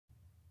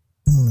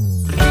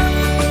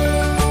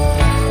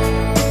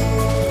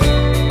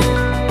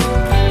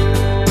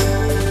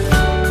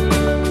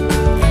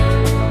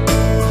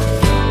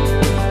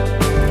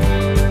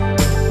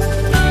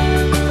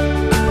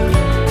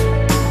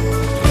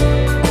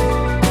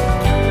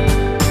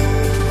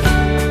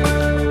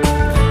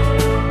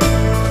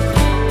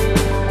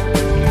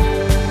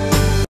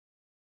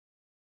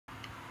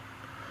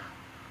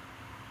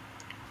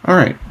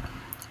Alright,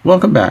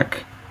 welcome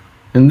back.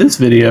 In this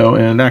video,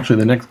 and actually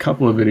the next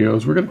couple of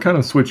videos, we're going to kind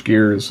of switch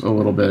gears a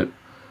little bit.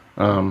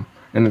 And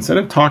instead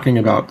of talking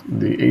about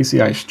the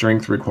ACI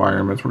strength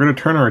requirements, we're going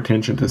to turn our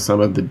attention to some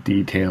of the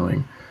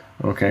detailing.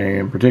 Okay,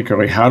 and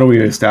particularly how do we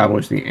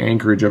establish the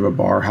anchorage of a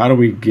bar? How do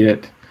we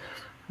get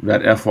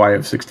that FY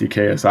of 60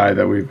 KSI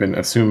that we've been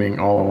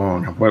assuming all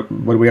along? What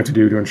do we have to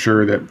do to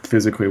ensure that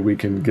physically we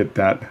can get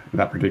that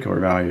particular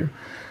value?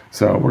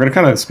 So we're going to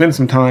kind of spend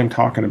some time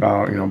talking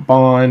about,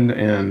 bond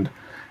and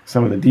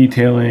some of the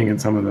detailing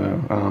and some of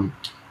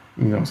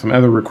the, some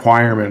other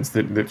requirements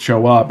that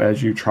show up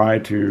as you try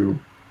to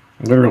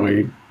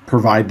literally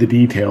provide the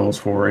details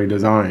for a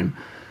design.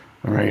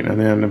 All right, and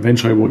then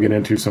eventually we'll get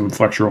into some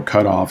flexural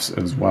cutoffs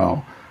as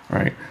well. All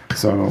right,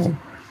 so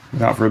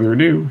without further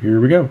ado, here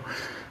we go.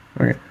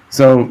 Okay,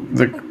 so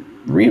the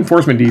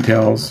reinforcement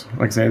details,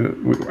 like I said,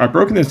 I've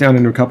broken this down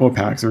into a couple of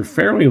packs. They're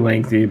fairly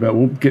lengthy, but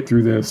we'll get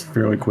through this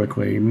fairly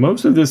quickly.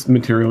 Most of this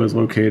material is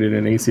located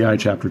in ACI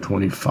Chapter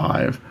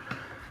 25.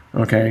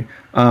 Okay,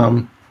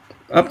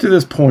 up to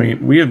this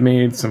point, we have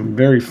made some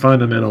very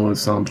fundamental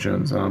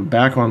assumptions.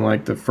 Back on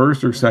like the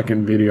first or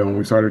second video when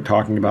we started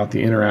talking about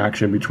the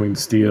interaction between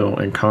steel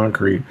and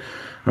concrete,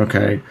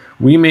 okay,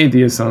 we made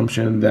the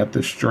assumption that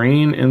the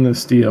strain in the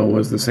steel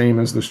was the same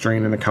as the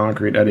strain in the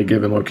concrete at a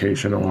given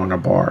location along a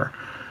bar.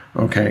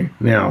 Okay,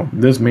 now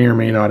this may or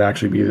may not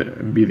actually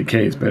be the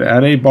case, but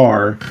at a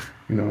bar,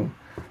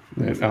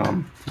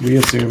 that we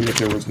assumed that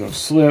there was no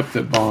slip,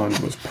 that bond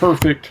was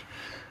perfect,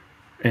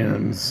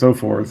 and so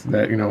forth.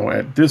 That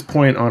at this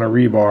point on a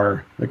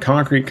rebar, the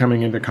concrete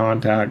coming into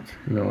contact,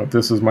 if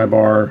this is my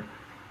bar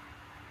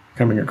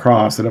coming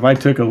across, that if I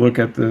took a look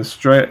at the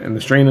strain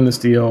in the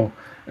steel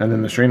and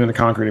then the strain in the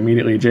concrete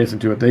immediately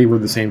adjacent to it, they were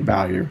the same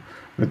value.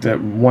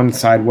 That one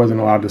side wasn't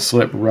allowed to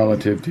slip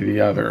relative to the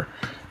other.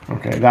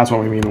 Okay, that's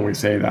what we mean when we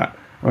say that.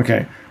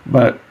 Okay,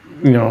 but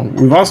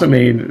we've also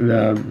made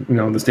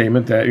the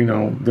statement that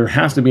there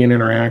has to be an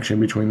interaction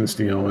between the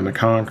steel and the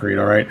concrete.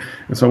 All right,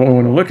 and so what we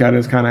want to look at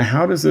is kind of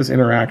how does this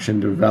interaction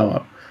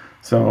develop.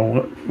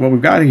 So what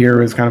we've got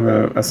here is kind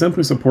of a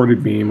simply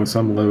supported beam with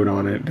some load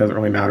on it. Doesn't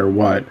really matter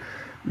what.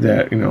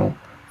 That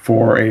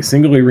for a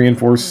singly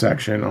reinforced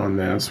section on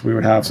this, we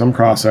would have some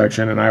cross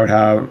section, and I would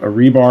have a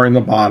rebar in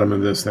the bottom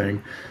of this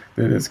thing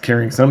that is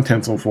carrying some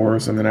tensile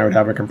force, and then I would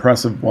have a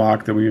compressive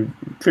block that we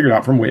figured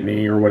out from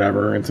Whitney or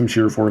whatever, and some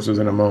shear forces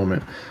in a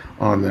moment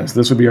on this.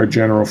 This would be our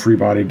general free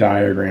body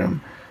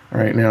diagram. All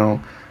right, now,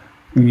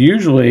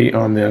 usually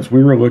on this,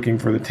 we were looking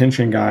for the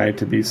tension guide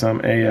to be some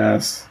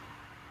AS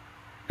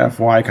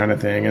FY kind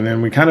of thing, and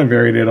then we kind of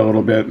varied it a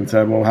little bit and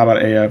said, well, how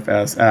about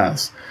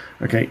AFSS?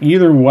 Okay,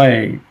 either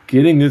way,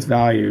 getting this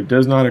value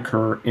does not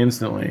occur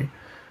instantly.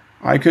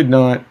 I could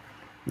not,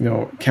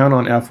 count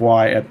on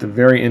FY at the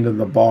very end of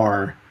the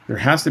bar. There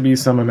has to be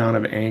some amount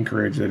of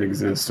anchorage that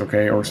exists,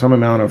 okay, or some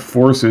amount of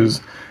forces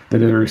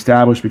that are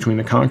established between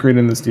the concrete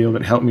and the steel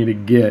that help me to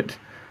get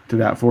to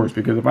that force.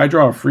 Because if I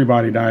draw a free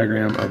body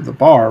diagram of the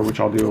bar,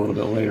 which I'll do a little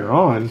bit later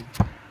on,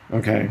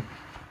 okay,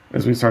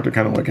 as we start to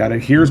kind of look at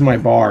it, here's my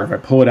bar. If I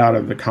pull it out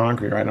of the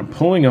concrete, right, I'm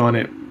pulling on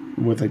it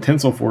with a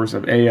tensile force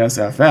of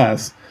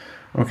ASFS,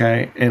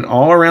 okay, and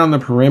all around the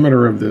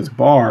perimeter of this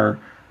bar,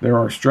 there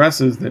are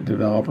stresses that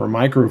develop, or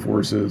micro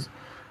forces,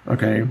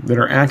 okay, that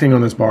are acting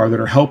on this bar that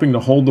are helping to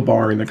hold the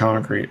bar in the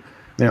concrete.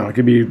 Now, it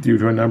could be due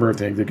to a number of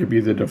things. It could be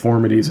the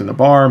deformities in the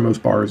bar.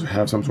 Most bars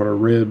have some sort of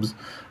ribs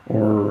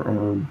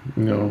or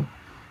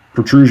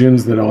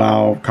protrusions that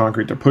allow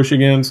concrete to push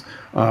against.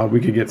 We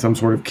could get some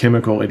sort of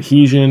chemical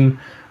adhesion,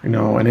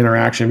 an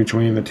interaction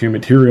between the two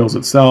materials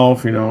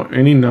itself,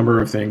 any number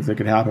of things that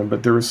could happen.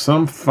 But there is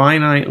some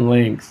finite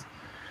length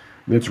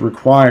that's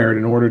required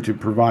in order to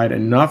provide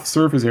enough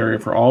surface area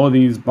for all of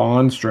these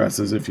bond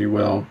stresses, if you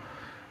will,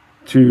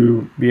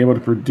 to be able to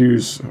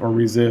produce or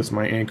resist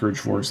my anchorage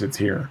force that's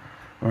here.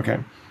 Okay,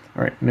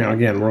 all right, now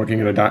again, we're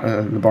looking at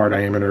the bar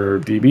diameter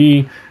of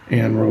dB,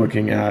 and we're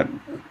looking at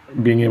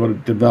being able to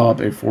develop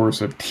a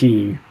force of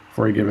T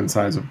for a given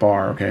size of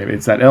bar. Okay,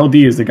 it's that LD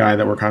is the guy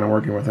that we're kind of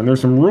working with, and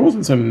there's some rules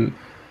and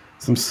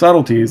some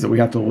subtleties that we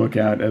have to look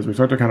at as we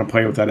start to kind of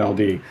play with that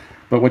LD.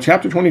 But what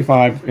Chapter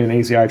 25 in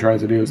ACI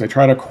tries to do is they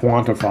try to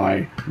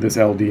quantify this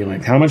LD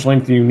length. How much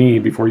length do you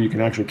need before you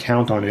can actually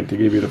count on it to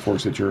give you the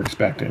force that you're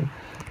expecting?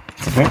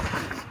 Okay,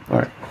 all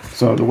right.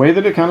 So the way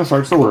that it kind of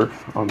starts to work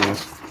on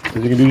this is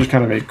you can do just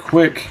kind of a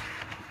quick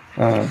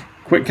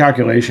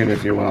calculation,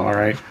 if you will. All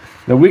right,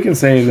 that we can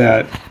say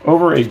that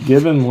over a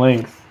given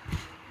length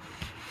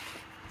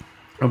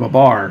of a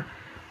bar,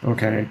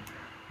 okay,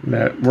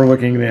 that we're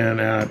looking then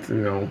at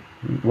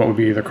what would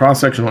be the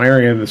cross-sectional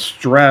area, the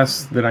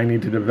stress that I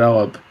need to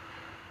develop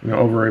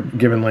over a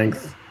given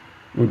length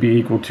would be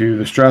equal to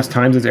the stress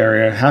times its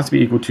area. It has to be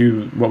equal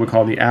to what we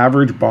call the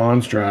average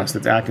bond stress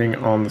that's acting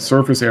on the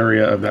surface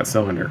area of that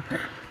cylinder.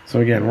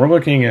 So again, we're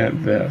looking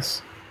at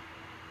this.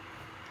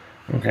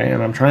 Okay,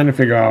 and I'm trying to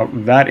figure out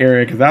that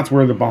area because that's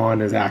where the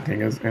bond is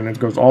acting, and it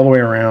goes all the way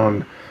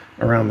around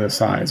around this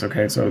size.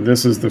 Okay, so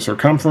this is the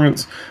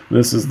circumference,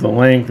 this is the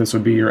length, this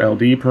would be your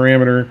LD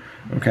parameter,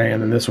 okay,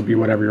 and then this would be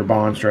whatever your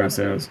bond stress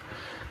is.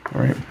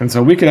 All right, and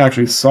so we could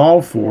actually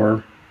solve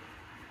for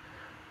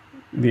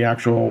the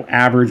actual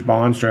average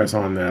bond stress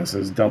on this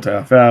is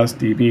delta Fs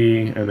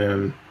dB, and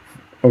then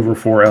over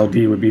 4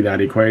 LD would be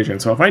that equation.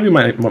 So if I knew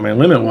what my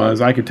limit was,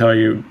 I could tell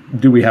you,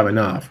 do we have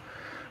enough?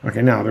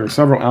 Okay, now there are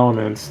several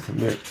elements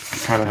that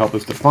kind of help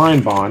us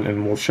define bond,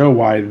 and we'll show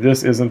why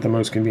this isn't the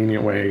most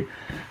convenient way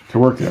to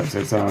work this.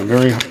 It's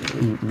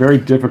very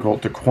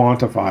difficult to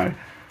quantify.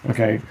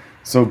 Okay,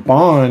 so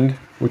bond,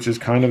 which is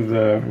kind of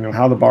the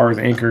how the bar is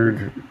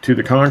anchored to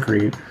the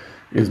concrete,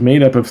 is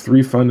made up of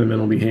 3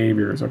 fundamental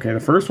behaviors. Okay,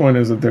 the first one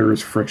is that there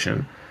is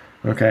friction.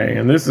 Okay,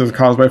 and this is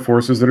caused by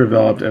forces that are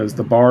developed as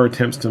the bar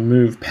attempts to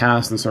move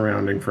past the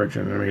surrounding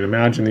friction. I mean,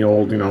 imagine the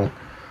old,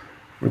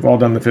 we've all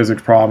done the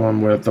physics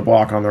problem with the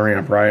block on the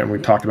ramp, right? And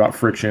we've talked about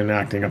friction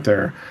acting up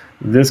there.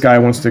 This guy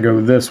wants to go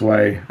this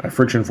way, a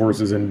friction force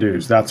is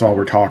induced. That's all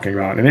we're talking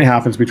about. And it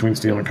happens between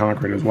steel and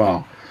concrete as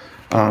well.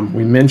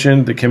 We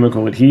mentioned the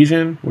chemical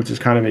adhesion, which is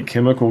kind of a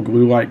chemical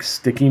glue-like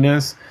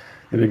stickiness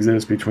that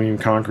exists between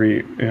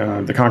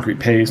the concrete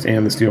paste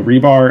and the steel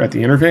rebar at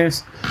the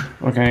interface.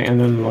 Okay, and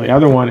then the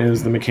other one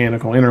is the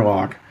mechanical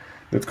interlock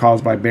that's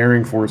caused by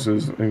bearing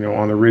forces,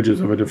 on the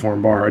ridges of a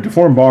deformed bar. A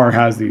deformed bar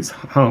has these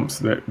humps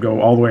that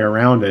go all the way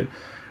around it,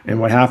 and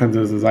what happens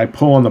is I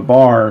pull on the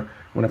bar.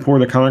 When I pour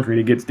the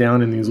concrete, it gets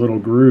down in these little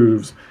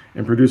grooves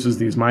and produces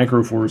these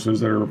micro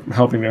forces that are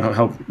helping to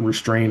help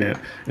restrain it.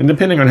 And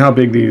depending on how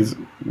big these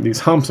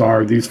humps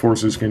are, these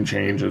forces can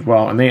change as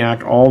well, and they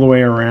act all the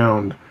way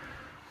around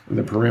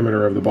the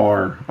perimeter of the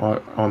bar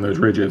on those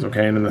ridges,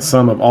 okay? And then the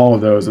sum of all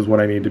of those is what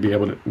I need to be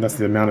able to, that's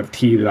the amount of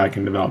T that I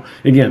can develop.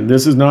 Again,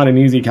 this is not an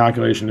easy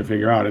calculation to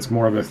figure out. It's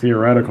more of a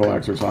theoretical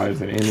exercise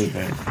than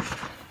anything,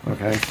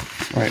 okay?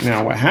 All right,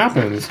 now what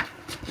happens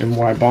and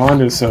why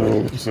bond is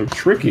so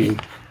tricky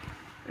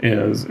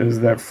is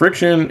that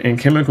friction and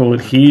chemical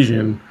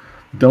adhesion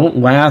don't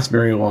last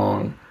very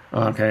long,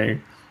 okay?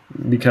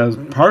 Because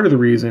part of the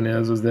reason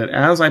is that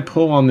as I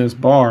pull on this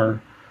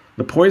bar,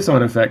 the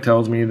Poisson effect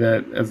tells me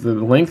that as the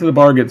length of the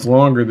bar gets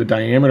longer, the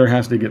diameter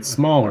has to get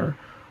smaller.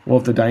 Well,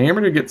 if the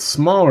diameter gets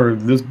smaller,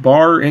 this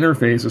bar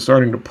interface is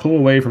starting to pull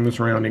away from the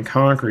surrounding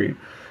concrete.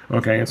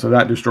 Okay, and so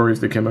that destroys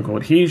the chemical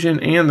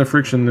adhesion, and the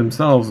friction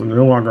themselves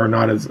no longer are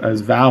not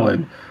as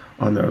valid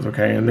on those,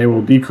 okay? And they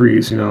will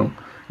decrease,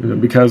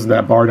 because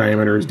that bar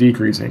diameter is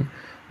decreasing,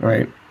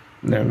 right?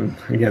 And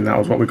again, that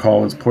was what we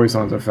call as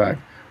Poisson's effect.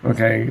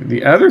 Okay,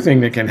 the other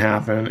thing that can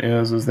happen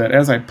is that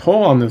as I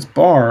pull on this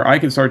bar, I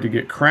can start to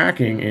get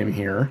cracking in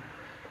here.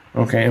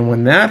 Okay, and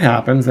when that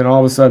happens, then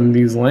all of a sudden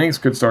these lengths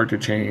could start to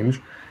change,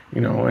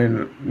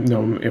 and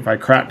if I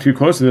crack too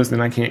close to this,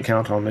 then I can't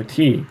count on the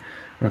T.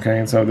 Okay,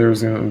 and so there's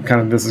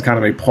this is kind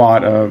of a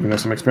plot of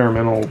some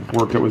experimental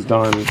work that was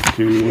done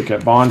to look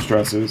at bond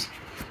stresses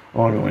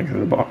along the length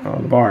of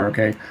the bar.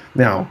 Okay,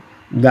 now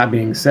that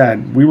being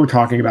said, we were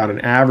talking about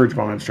an average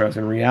bond stress.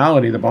 In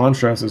reality, the bond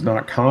stress is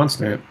not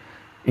constant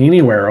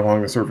anywhere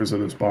along the surface of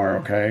this bar,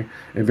 okay?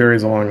 It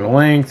varies along the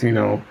length,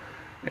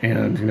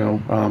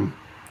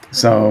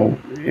 so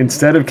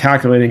instead of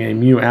calculating a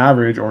mu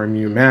average or a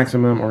mu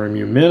maximum or a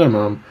mu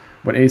minimum,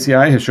 what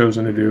ACI has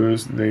chosen to do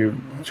is they've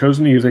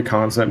chosen to use a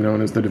concept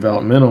known as the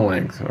developmental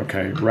length,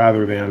 okay,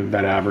 rather than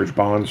that average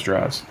bond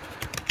stress.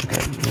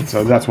 Okay, and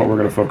so that's what we're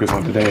going to focus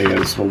on today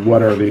is, well,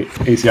 what are the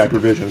ACI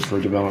provisions for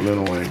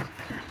developmental length?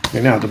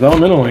 Okay, now,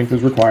 developmental length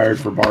is required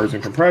for bars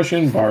in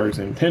compression, bars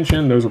in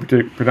tension. Those are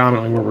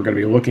predominantly where we're going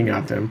to be looking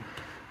at them.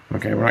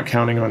 Okay, we're not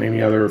counting on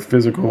any other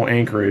physical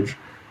anchorage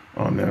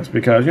on this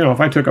because, if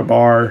I took a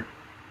bar,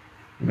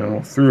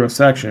 through a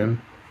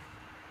section,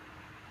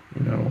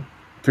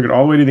 took it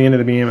all the way to the end of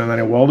the beam and then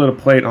I welded a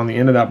plate on the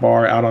end of that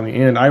bar out on the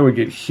end, I would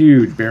get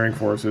huge bearing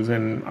forces,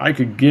 and I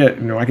could get,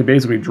 I could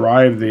basically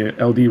drive the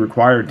LD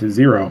required to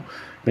 0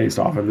 based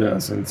off of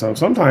this. And so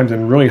sometimes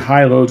in really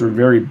high loads or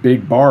very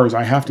big bars,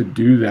 I have to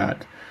do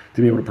that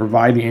to be able to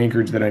provide the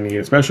anchorage that I need,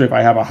 especially if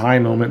I have a high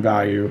moment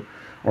value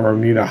or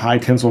need a high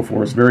tensile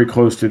force very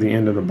close to the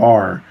end of the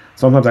bar.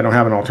 Sometimes I don't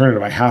have an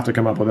alternative. I have to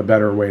come up with a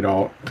better way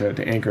to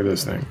anchor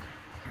this thing.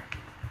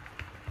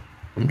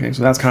 Okay,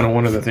 so that's kind of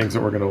one of the things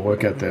that we're going to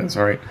look at this.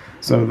 All right,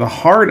 so the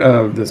heart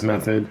of this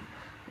method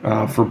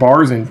for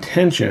bars in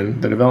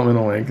tension, the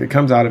developmental length, it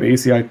comes out of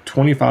ACI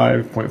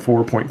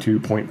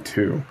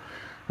 25.4.2.2.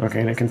 Okay,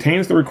 and it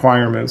contains the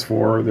requirements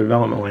for the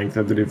development length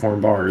of the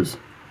deformed bars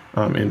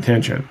in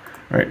tension.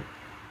 All right.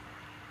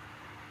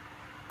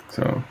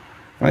 So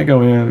if I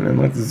go in and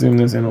let's zoom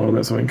this in a little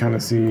bit so we can kind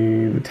of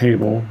see the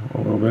table a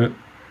little bit,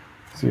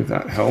 see if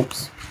that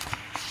helps.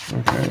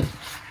 Okay.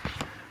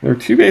 There are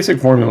 2 basic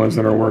formulas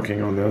that are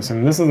working on this,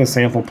 and this is a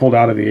sample pulled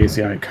out of the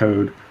ACI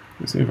code.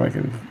 Let's see if I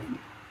can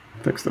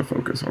fix the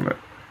focus on it.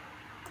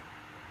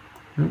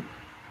 How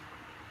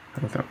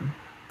about that one?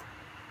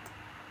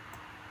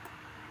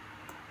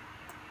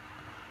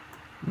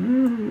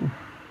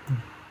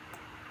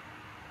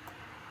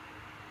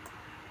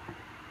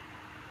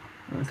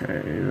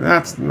 Okay,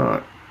 that's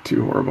not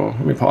too horrible.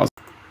 Let me pause.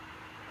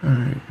 All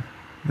right.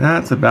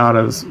 that's about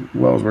as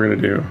well as we're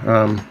going to do.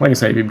 Like I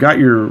say, if you've got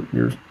your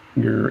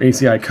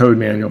ACI code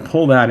manual,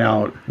 pull that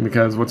out,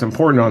 because what's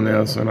important on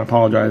this, and I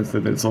apologize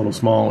that it's a little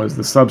small, is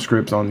the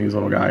subscripts on these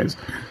little guys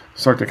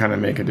start to kind of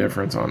make a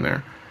difference on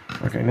there.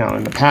 Okay, now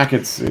in the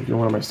packets, if you're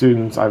one of my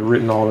students, I've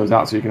written all those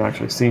out so you can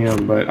actually see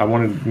them, but I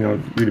wanted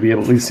you to be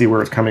able to at least see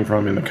where it's coming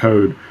from in the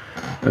code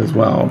as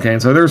well. Okay, and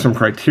so there's some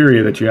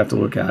criteria that you have to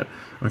look at.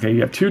 Okay,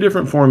 you have two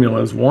different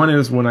formulas. One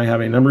is when I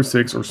have a number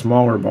 6 or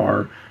smaller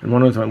bar, and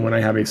one is when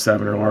I have a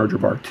 7 or larger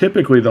bar.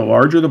 Typically, the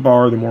larger the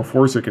bar, the more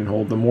force it can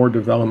hold, the more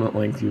development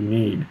length you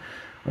need.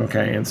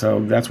 Okay, and so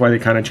that's why they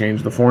kind of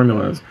change the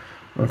formulas.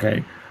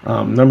 Okay,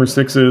 number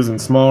 6s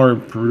and smaller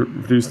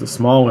produce the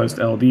smallest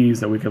LDs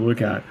that we can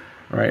look at.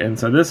 All right, and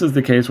so this is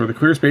the case where the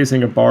clear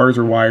spacing of bars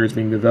or wires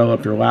being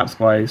developed or lap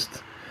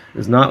spliced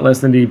is not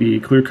less than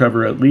dB, clear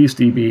cover at least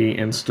dB,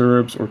 and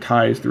stirrups or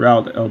ties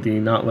throughout the LD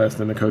not less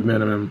than the code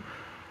minimum,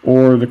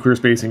 or the clear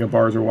spacing of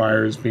bars or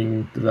wires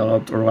being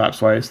developed or lap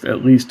spliced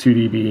at least 2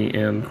 dB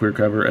and clear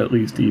cover at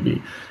least dB.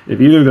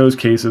 If either of those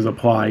cases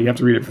apply, you have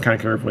to read it kind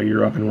of carefully,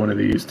 you're up in one of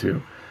these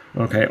two.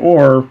 Okay,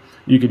 or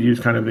you could use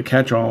kind of the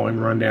catch-all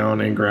and run down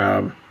and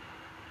grab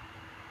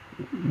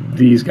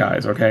these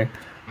guys. Okay,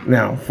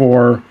 now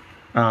for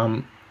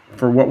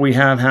what we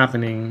have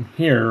happening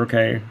here,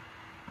 okay.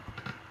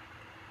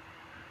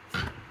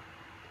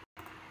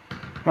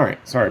 All right,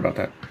 sorry about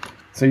that.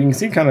 So you can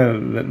see kind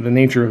of the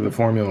nature of the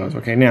formulas.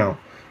 Okay, now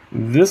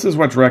this is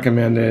what's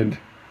recommended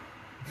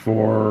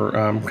for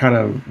kind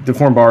of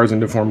deformed bars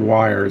and deformed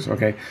wires.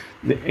 Okay,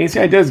 the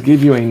ACI does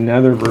give you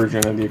another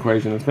version of the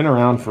equation that's been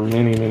around for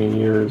many, many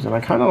years, and I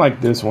kind of like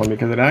this one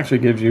because it actually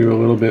gives you a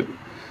little bit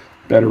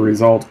better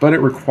results, but it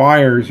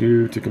requires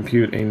you to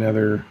compute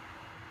another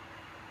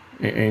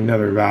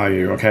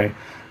value. Okay,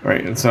 all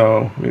right, and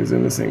so let me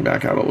zoom this thing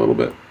back out a little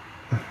bit.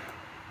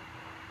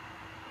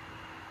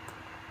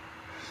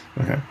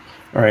 Okay,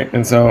 all right,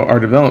 and so our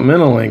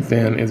developmental length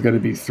then is going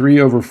to be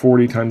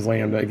 3/40 times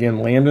lambda. Again,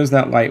 lambda is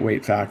that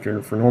lightweight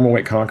factor. For normal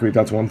weight concrete,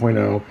 that's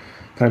 1.0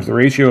 times the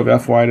ratio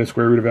of Fy to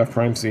square root of F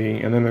prime C,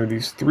 and then there are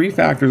these three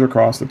factors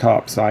across the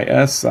top: psi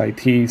S, psi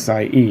T,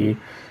 psi E.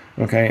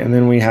 Okay, and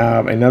then we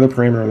have another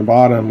parameter on the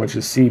bottom, which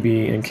is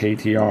CB and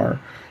KTR.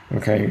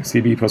 Okay,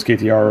 CB plus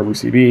KTR over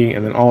CB,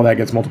 and then all that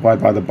gets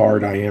multiplied by the bar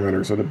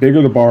diameter. So the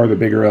bigger the bar, the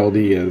bigger LD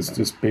is,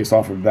 just based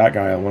off of that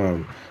guy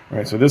alone. All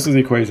right, so this is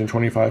equation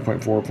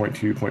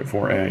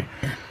 25.4.2.4a.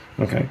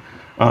 Okay,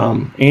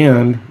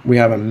 and we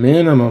have a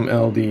minimum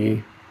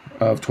LD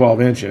of 12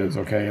 inches,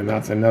 okay, and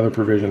that's another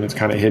provision that's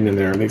kind of hidden in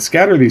there. And they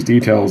scatter these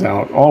details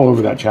out all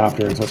over that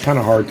chapter, and so it's kind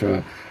of hard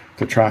to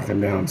track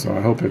them down. So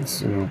I hope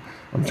it's, I'm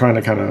trying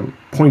to kind of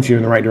point you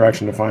in the right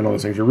direction to find all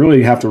those things. You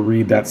really have to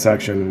read that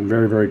section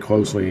very, very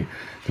closely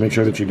to make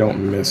sure that you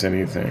don't miss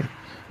anything.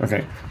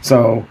 Okay,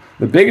 so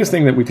the biggest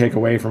thing that we take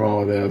away from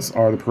all of this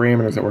are the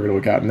parameters that we're going to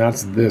look at, and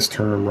that's this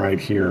term right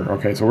here.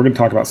 Okay, so we're going to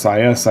talk about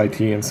psi S, psi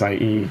T, and psi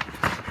E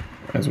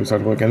as we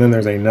start to look, and then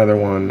there's another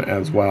one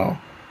as well.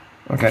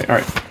 Okay, all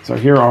right, so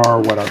here are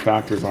what our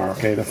factors are.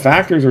 Okay, the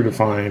factors are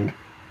defined,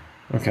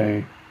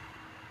 okay,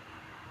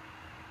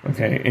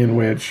 in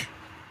which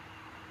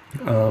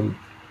we're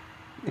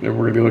going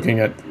to be looking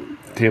at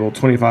table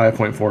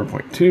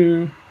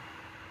 25.4.2.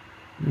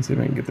 Let me see if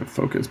I can get the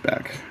focus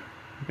back.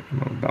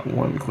 I'm about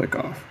one click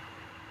off.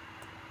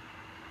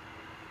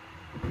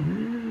 A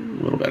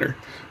little better.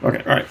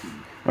 Okay, all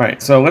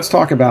right. So let's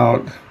talk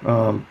about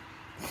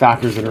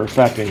factors that are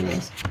affecting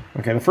this.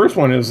 Okay, the first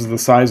one is the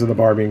size of the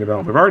bar being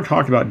developed. We've already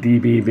talked about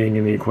dB being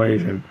in the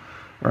equation,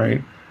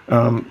 right?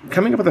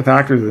 Coming up with the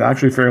factors is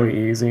actually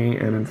fairly easy,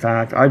 and in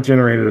fact, I've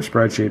generated a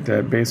spreadsheet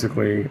that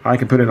basically I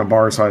can put in a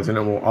bar size and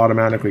it will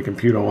automatically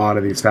compute a lot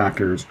of these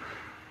factors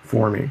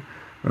for me.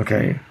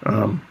 Okay,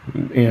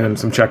 and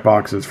some check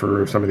boxes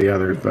for some of the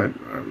others, but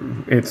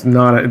it's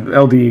not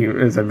LD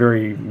is a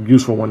very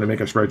useful one to make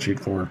a spreadsheet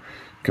for,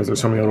 because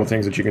there's so many little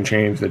things that you can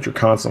change that you're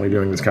constantly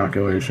doing this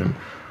calculation.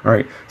 All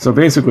right, so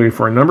basically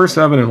for a number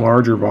 7 and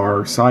larger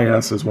bar, psi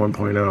S is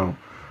 1.0.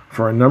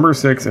 For a number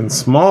 6 and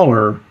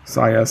smaller,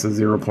 psi S is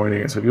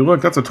 0.8. So if you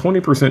look, that's a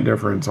 20%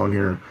 difference on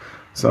here.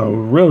 So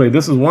really,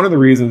 this is one of the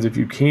reasons if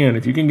you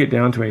can get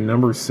down to a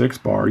number 6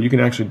 bar, you can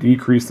actually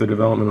decrease the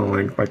developmental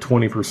length by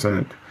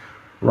 20%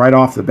 right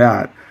off the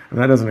bat. And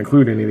that doesn't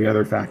include any of the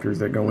other factors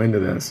that go into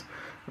this,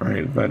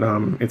 right? But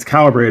it's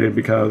calibrated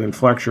because in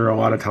flexure, a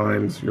lot of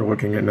times you're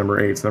looking at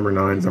number 8s, number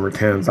 9s, number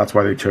 10s. That's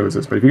why they chose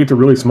this. But if you get to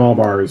really small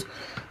bars,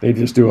 they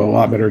just do a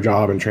lot better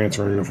job in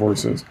transferring the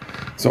forces.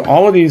 So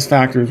all of these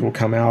factors will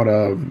come out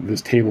of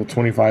this table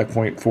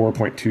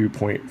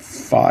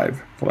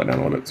 25.4.2.5. Pull that down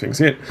a little bit so you can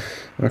see it.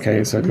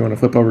 Okay, so if you want to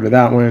flip over to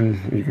that one,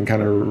 you can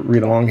kind of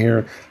read along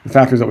here. The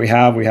factors that we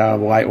have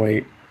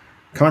lightweight.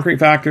 Concrete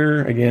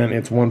factor, again,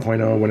 it's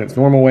 1.0 when it's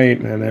normal weight,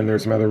 and then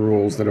there's some other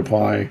rules that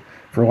apply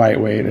for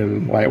lightweight,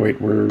 and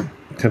lightweight where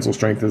tensile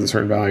strength is a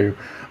certain value.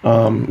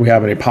 We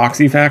have an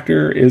epoxy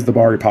factor. Is the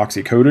bar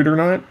epoxy coated or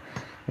not?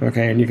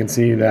 Okay, and you can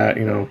see that,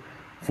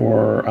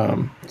 for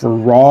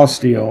raw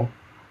steel,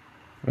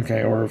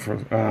 Okay, or for,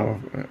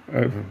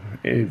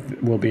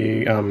 it will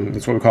be,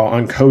 that's what we call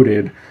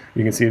uncoated.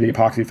 You can see the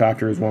epoxy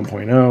factor is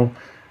 1.0,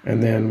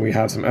 and then we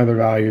have some other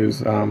values.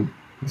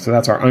 So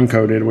that's our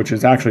uncoated, which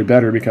is actually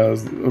better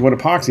because what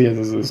epoxy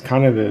is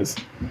kind of this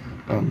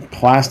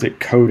plastic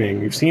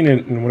coating. You've seen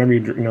it whenever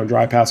you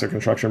drive past a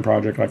construction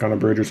project, like on a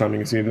bridge or something.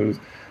 You see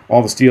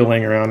all the steel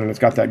laying around, and it's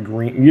got that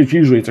green.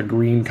 Usually, it's a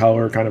green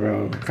color, kind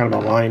of a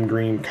lime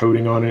green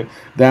coating on it.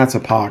 That's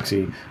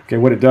epoxy. Okay,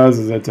 what it does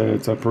is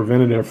it's a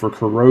preventative for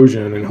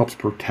corrosion and helps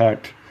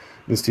protect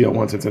the steel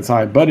once it's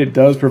inside. But it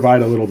does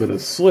provide a little bit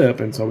of slip,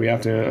 and so we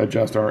have to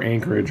adjust our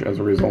anchorage as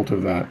a result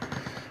of that.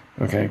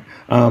 Okay,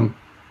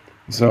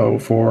 so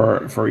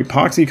for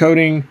epoxy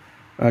coating.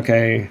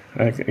 Okay,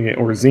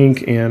 or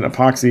zinc and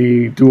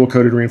epoxy dual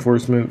coated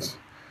reinforcements.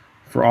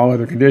 For all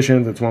other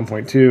conditions, it's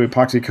 1.2.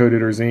 Epoxy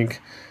coated or zinc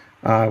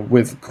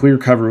with clear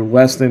cover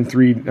less than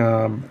 3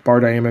 bar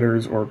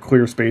diameters or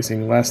clear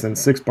spacing less than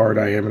 6 bar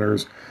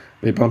diameters,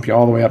 they bump you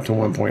all the way up to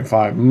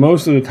 1.5.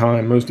 Most of the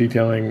time, most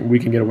detailing, we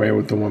can get away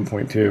with the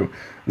 1.2.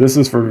 This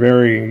is for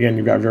again,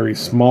 you've got very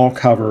small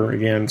cover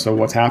again. So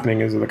what's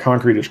happening is that the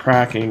concrete is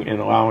cracking and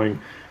allowing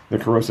the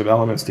corrosive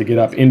elements to get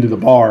up into the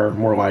bar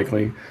more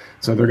likely.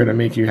 So they're going to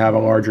make you have a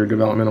larger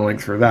developmental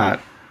length for that.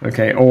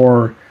 Okay,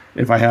 or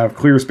if I have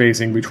clear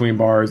spacing between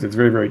bars that's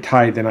very, very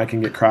tight, then I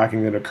can get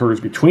cracking that occurs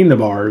between the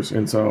bars,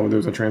 and so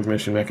there's a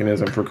transmission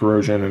mechanism for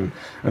corrosion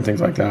and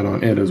things like that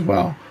on it as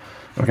well.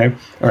 Okay,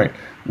 all right.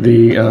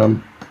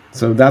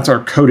 So that's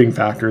our coating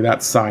factor.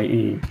 That's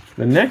CE.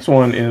 The next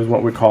one is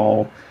what we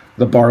call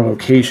the bar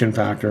location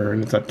factor,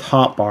 and it's a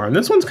top bar. And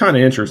this one's kind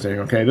of interesting.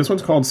 Okay, this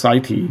one's called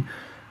CT.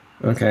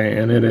 Okay,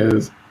 and it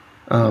is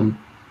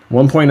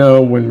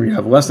 1.0 when we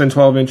have less than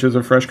 12 inches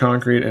of fresh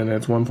concrete, and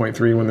it's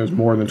 1.3 when there's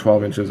more than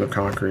 12 inches of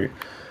concrete.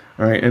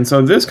 All right, and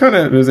so this kind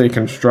of is a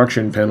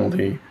construction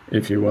penalty,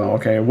 if you will.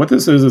 Okay, what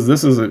this is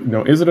is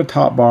it a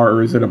top bar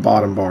or is it a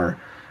bottom bar?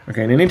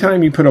 Okay, and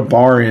anytime you put a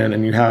bar in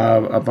and you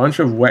have a bunch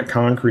of wet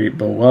concrete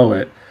below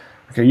it,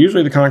 okay,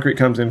 usually the concrete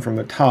comes in from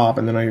the top,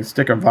 and then I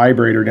stick a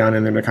vibrator down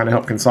in there to kind of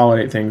help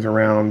consolidate things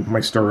around my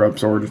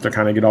stirrups or just to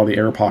kind of get all the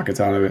air pockets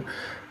out of it.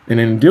 And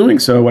in doing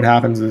so, what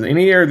happens is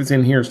any air that's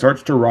in here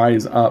starts to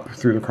rise up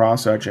through the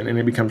cross-section, and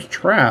it becomes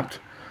trapped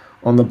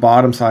on the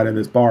bottom side of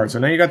this bar. So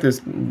now you got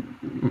this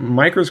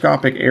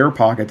microscopic air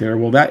pocket there.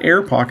 Well, that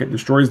air pocket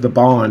destroys the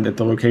bond at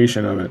the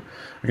location of it.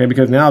 Okay,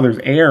 because now there's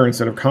air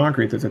instead of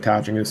concrete that's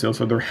attaching to the steel,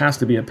 so there has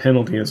to be a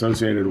penalty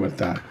associated with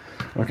that.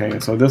 Okay,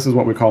 and so this is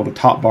what we call the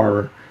top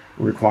bar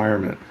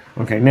requirement.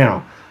 Okay,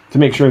 now, to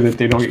make sure that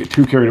they don't get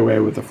too carried away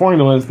with the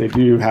formulas, they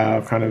do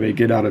have kind of a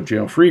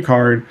get-out-of-jail-free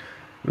card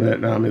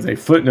that is a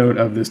footnote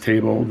of this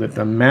table, that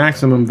the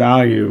maximum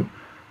value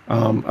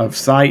of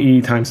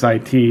psi-E times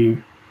psi-T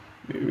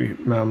is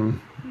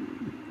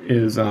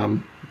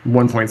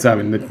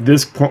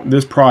 1.7.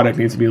 This product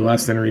needs to be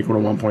less than or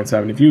equal to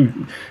 1.7. If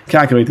you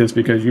calculate this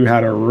because you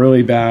had a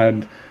really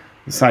bad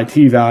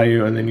psi-T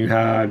value and then you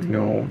had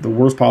the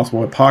worst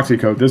possible epoxy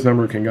coat, this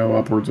number can go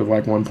upwards of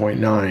like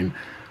 1.9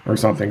 or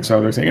something.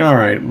 So they're saying, all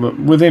right,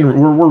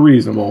 we're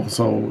reasonable.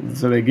 So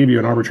they give you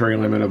an arbitrary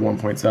limit of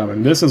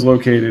 1.7. This is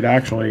located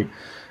actually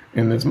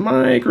in this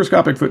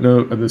microscopic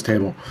footnote of this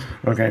table.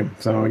 Okay,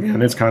 so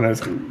again, it's kind of,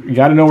 you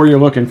got to know where you're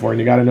looking for, and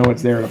you got to know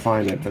it's there to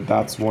find it. But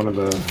that's one of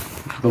the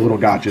little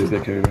gotchas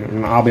that can.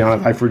 And I'll be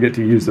honest, I forget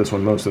to use this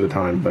one most of the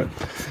time, but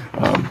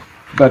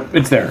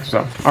it's there.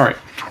 So all right,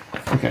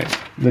 okay.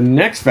 The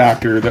next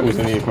factor that was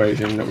in the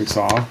equation that we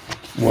saw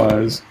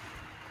was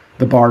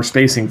the bar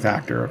spacing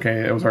factor.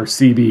 Okay, it was our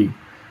CB.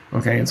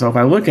 Okay, and so if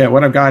I look at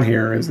what I've got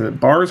here is that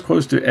bars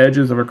close to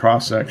edges of a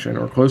cross section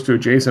or close to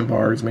adjacent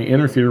bars may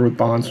interfere with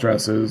bond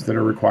stresses that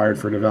are required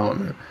for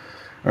development.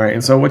 All right,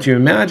 and so what you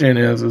imagine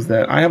is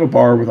that I have a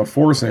bar with a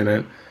force in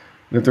it,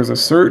 that there's a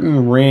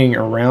certain ring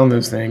around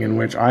this thing in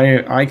which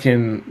I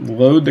can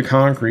load the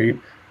concrete,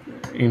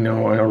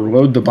 or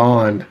load the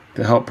bond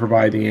to help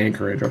provide the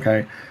anchorage.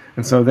 Okay,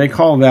 and so they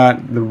call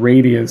that the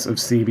radius of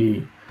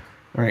CB.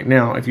 All right,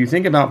 now if you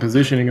think about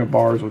positioning of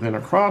bars within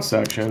a cross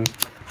section,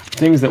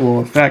 things that will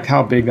affect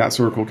how big that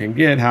circle can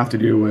get have to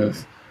do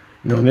with,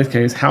 in this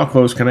case, how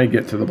close can I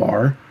get to the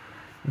bar?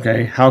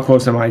 Okay, how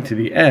close am I to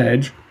the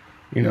edge?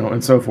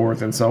 And so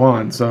forth and so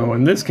on. So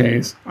in this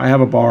case, I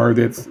have a bar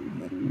that's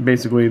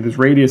basically, this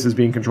radius is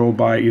being controlled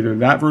by either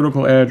that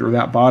vertical edge or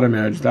that bottom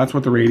edge. That's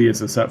what the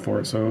radius is set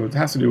for. So it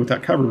has to do with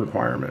that cover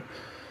requirement.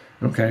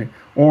 Okay,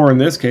 or in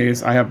this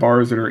case, I have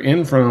bars that are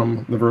in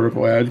from the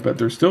vertical edge, but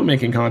they're still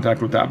making contact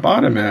with that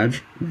bottom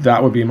edge.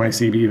 That would be my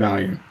CB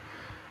value.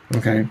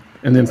 Okay,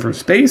 and then for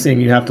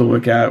spacing, you have to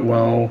look at,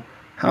 well,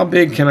 how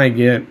big can I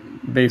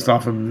get based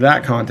off of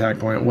that contact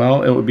point?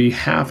 Well, it would be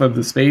half of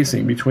the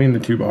spacing between the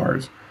two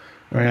bars.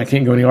 All right, I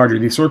can't go any larger.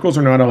 These circles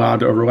are not allowed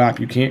to overlap.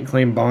 You can't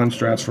claim bond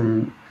stress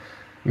from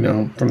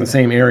the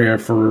same area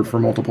for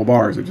multiple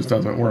bars. It just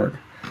doesn't work.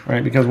 All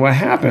right, because what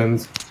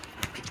happens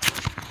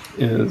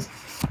is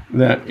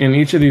that in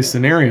each of these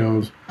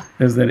scenarios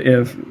is that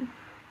if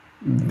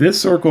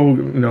this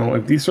circle,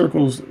 if these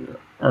circles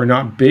are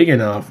not big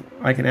enough,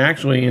 I can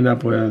actually end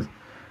up with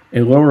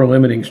a lower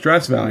limiting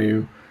stress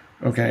value,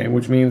 okay,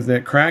 which means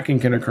that cracking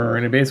can occur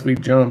and it basically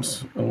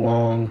jumps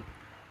along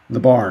the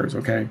bars,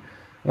 okay.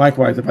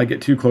 Likewise, if I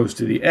get too close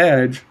to the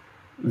edge,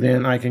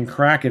 then I can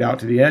crack it out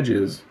to the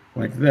edges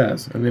like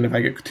this. And then if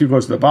I get too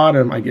close to the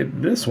bottom, I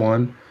get this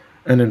one.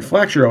 And in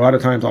flexure, a lot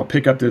of times I'll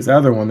pick up this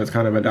other one that's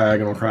kind of a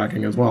diagonal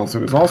cracking as well. So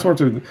there's all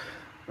sorts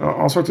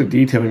of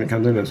detailing that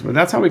comes into this. But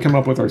that's how we come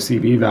up with our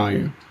CV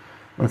value,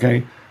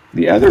 okay.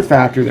 The other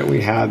factor that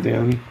we had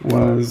then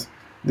was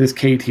this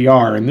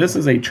KTR, and this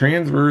is a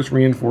transverse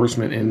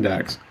reinforcement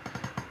index.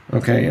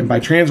 Okay, and by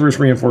transverse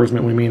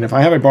reinforcement, we mean if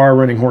I have a bar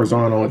running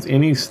horizontal, it's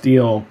any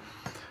steel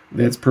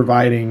that's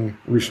providing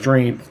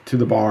restraint to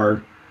the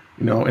bar,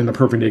 you know, in the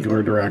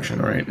perpendicular direction,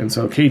 right? And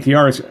so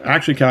KTR is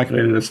actually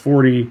calculated as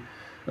 40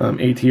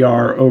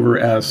 ATR over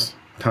S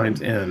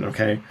times N,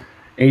 okay?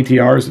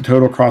 ATR is the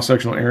total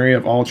cross-sectional area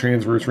of all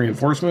transverse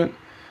reinforcement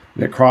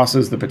that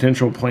crosses the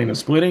potential plane of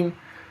splitting.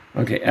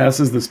 Okay, S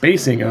is the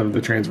spacing of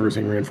the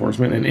transversing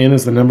reinforcement, and N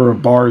is the number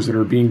of bars that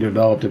are being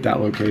developed at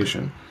that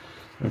location.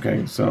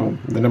 Okay, so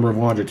the number of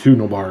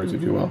longitudinal bars,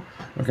 if you will.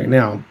 Okay,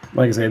 now,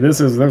 like I say,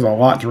 there's a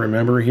lot to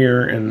remember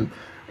here, and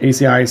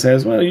ACI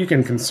says, well, you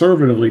can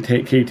conservatively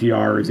take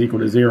KTR is equal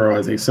to 0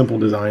 as a simple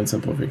design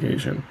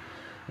simplification.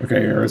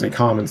 Okay, or as a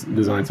common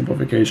design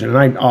simplification, and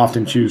I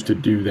often choose to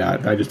do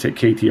that. I just take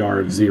KTR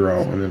of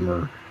 0, and then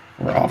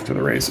we're off to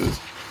the races.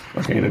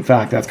 Okay, and in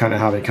fact, that's kind of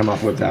how they come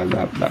up with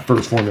that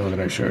first formula that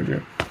I showed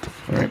you.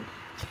 All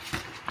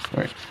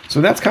right, so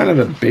that's kind of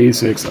the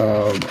basics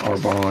of our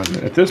bond.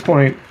 At this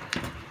point,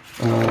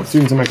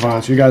 students in my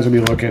class, you guys will be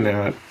looking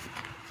at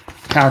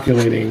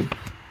calculating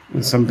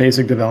some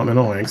basic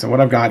developmental lengths. And what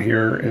I've got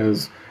here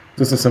is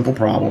just a simple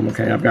problem.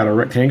 Okay, I've got a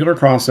rectangular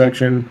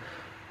cross-section,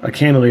 a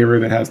cantilever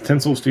that has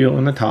tensile steel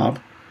in the top.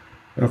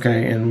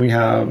 Okay, and we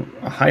have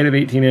a height of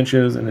 18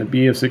 inches and a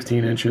B of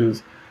 16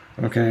 inches.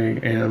 Okay,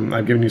 and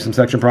I've given you some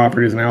section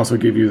properties, and I also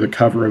give you the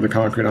cover of the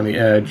concrete on the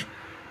edge.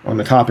 On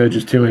the top edge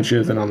is 2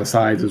 inches, and on the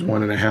sides is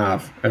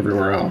 1.5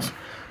 everywhere else.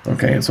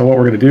 Okay, and so what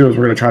we're going to do is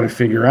we're going to try to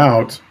figure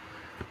out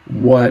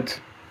what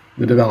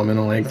the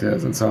developmental length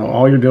is. And so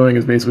all you're doing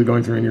is basically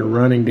going through and you're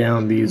running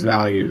down these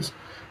values.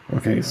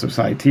 Okay, so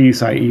psi T,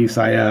 psi E,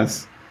 psi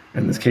S,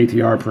 and this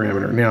KTR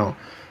parameter. Now,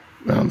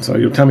 so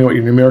you'll tell me what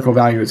your numerical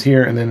value is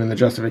here, and then in the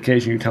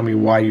justification you tell me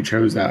why you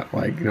chose that.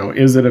 Like, you know,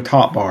 is it a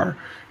top bar?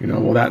 You know,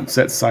 well, that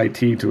sets psi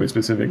T to a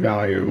specific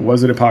value.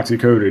 Was it epoxy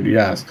coated?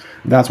 Yes.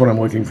 That's what I'm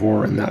looking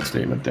for in that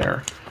statement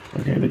there.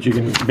 Okay, that you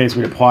can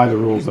basically apply the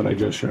rules that I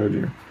just showed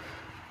you.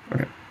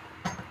 Okay.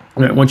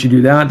 Right, once you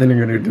do that, then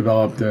you're going to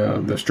develop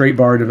the straight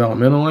bar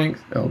developmental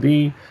length,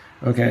 LD.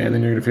 Okay, and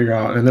then you're going to figure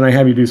out, and then I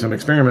have you do some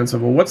experiments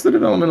of, well, what's the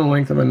developmental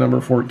length of a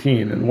number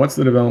 14, and what's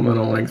the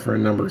developmental length for a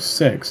number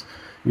 6,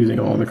 using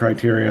all the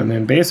criteria. And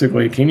then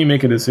basically, can you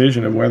make a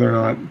decision of whether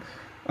or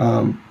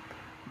not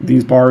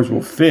these bars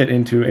will fit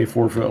into a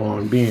 4-foot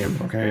long beam?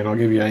 Okay, and I'll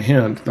give you a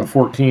hint, the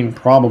 14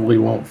 probably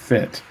won't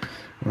fit.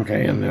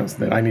 Okay, and that's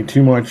that I need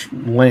too much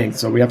length,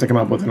 so we have to come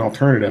up with an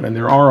alternative, and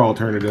there are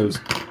alternatives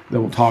that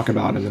we'll talk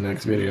about in the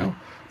next video.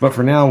 But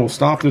for now, we'll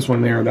stop this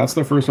one there. That's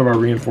the first of our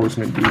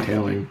reinforcement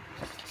detailing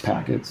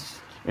packets,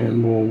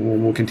 and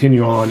we'll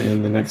continue on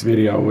in the next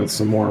video with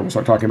some more. We'll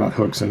start talking about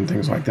hooks and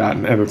things like that,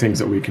 and other things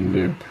that we can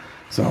do.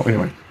 So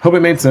anyway, hope it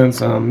made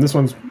sense. This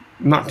one's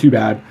not too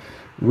bad.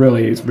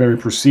 Really, it's very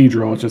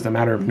procedural. It's just a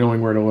matter of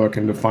knowing where to look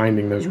and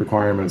defining those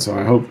requirements. So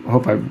I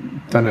hope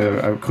I've done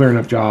a clear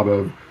enough job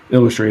of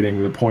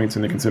illustrating the points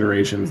and the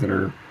considerations that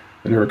are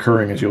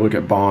occurring as you look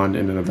at bond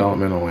and the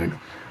developmental length.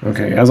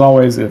 Okay, as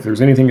always, if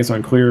there's anything that's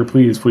unclear,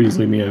 please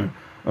leave me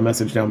a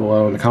message down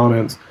below in the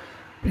comments.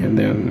 And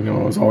then, you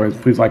know, as always,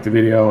 please like the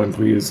video and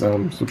please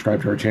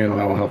subscribe to our channel.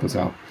 That will help us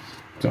out.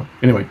 So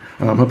anyway,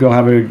 hope you all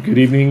have a good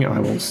evening. I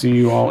will see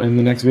you all in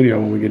the next video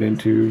when we get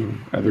into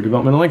other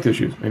developmental length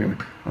issues. Anyway,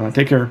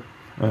 take care.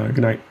 Good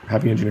night.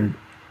 Happy engineering.